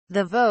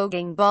the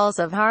voguing balls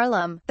of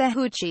Harlem, the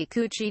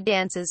hoochie-coochie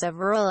dances of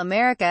rural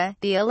America,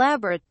 the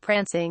elaborate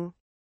prancing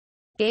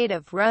gait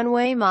of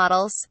runway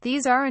models.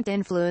 These aren't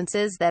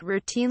influences that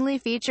routinely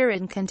feature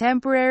in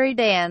contemporary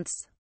dance.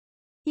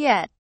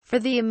 Yet, for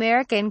the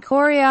American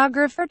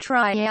choreographer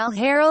Trajal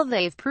Harrell,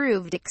 they've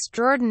proved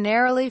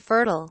extraordinarily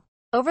fertile.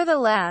 Over the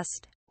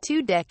last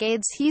 2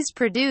 decades he's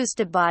produced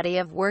a body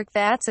of work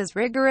that's as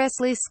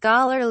rigorously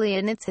scholarly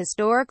in its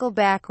historical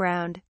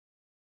background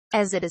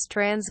as it is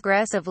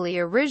transgressively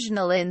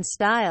original in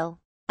style.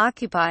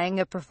 Occupying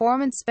a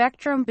performance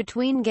spectrum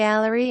between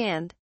gallery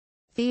and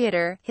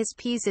theater, his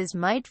pieces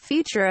might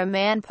feature a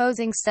man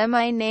posing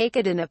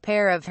semi-naked in a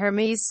pair of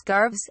Hermes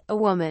scarves, a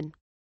woman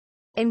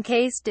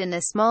encased in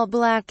a small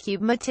black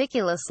cube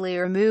meticulously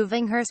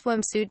removing her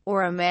swimsuit,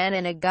 or a man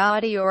in a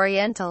gaudy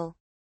oriental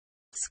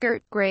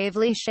skirt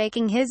gravely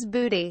shaking his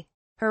booty.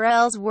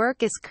 Harrell's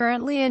work is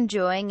currently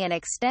enjoying an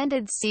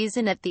extended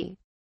season at the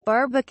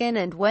Barbican,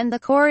 and when the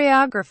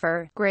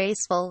choreographer,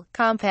 graceful,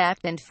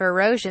 compact and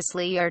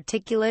ferociously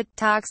articulate,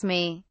 talks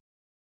me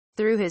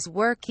through his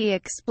work, he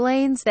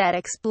explains that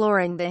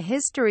exploring the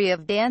history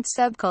of dance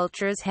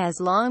subcultures has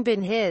long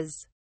been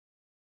his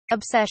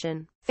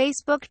obsession.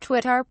 Facebook,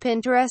 Twitter,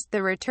 Pinterest.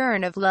 The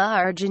return of La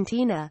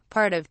Argentina,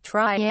 part of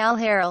Trajal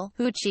Harrell,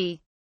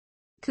 Hoochie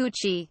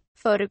Coochie.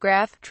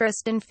 Photograph,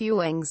 Tristan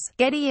Fewings,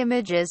 Getty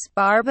Images,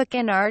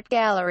 Barbican Art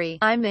Gallery.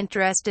 I'm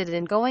interested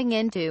in going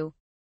into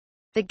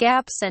the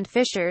gaps and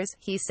fissures,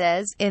 he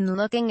says, in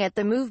looking at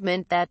the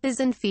movement that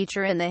doesn't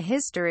feature in the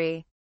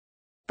history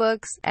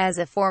books. As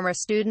a former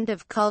student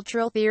of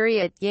cultural theory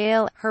at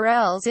Yale,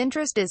 Harrell's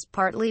interest is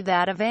partly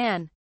that of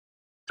an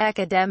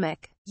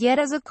academic. Yet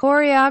as a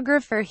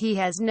choreographer he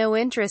has no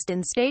interest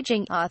in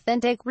staging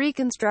authentic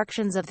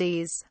reconstructions of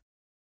these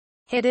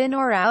hidden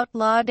or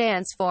outlaw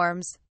dance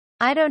forms.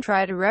 I don't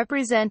try to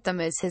represent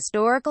them as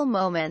historical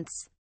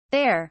moments.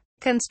 They're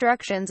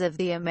constructions of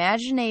the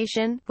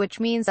imagination, which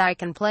means I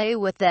can play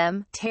with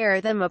them, tear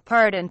them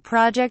apart and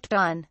project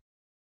on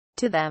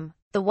to them.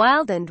 The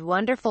wild and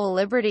wonderful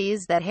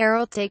liberties that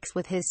Harrell takes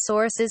with his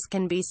sources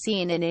can be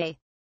seen in a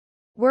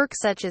work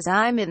such as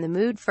I'm in the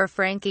Mood for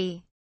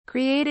Frankie.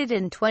 Created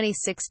in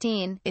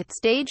 2016, it's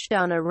staged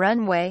on a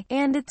runway,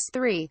 and its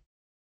 3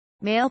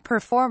 male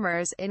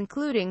performers,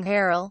 including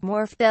Harrell,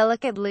 morph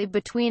delicately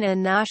between a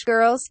Nosh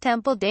girls'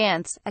 temple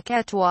dance, a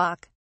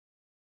catwalk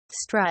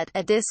strut,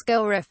 a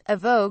disco riff, a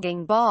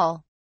voguing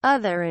ball.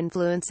 Other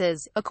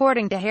influences,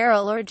 according to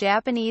Harrell, are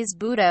Japanese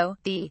Budo,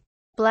 the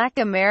Black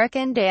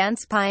American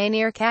dance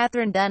pioneer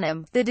Katherine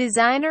Dunham, the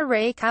designer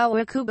Rei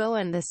Kawakubo,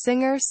 and the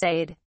singer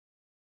Sade.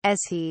 As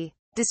he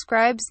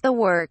describes the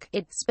work,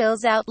 it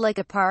spills out like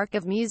a park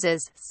of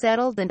muses,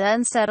 settled and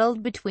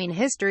unsettled between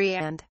history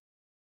and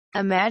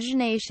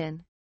imagination.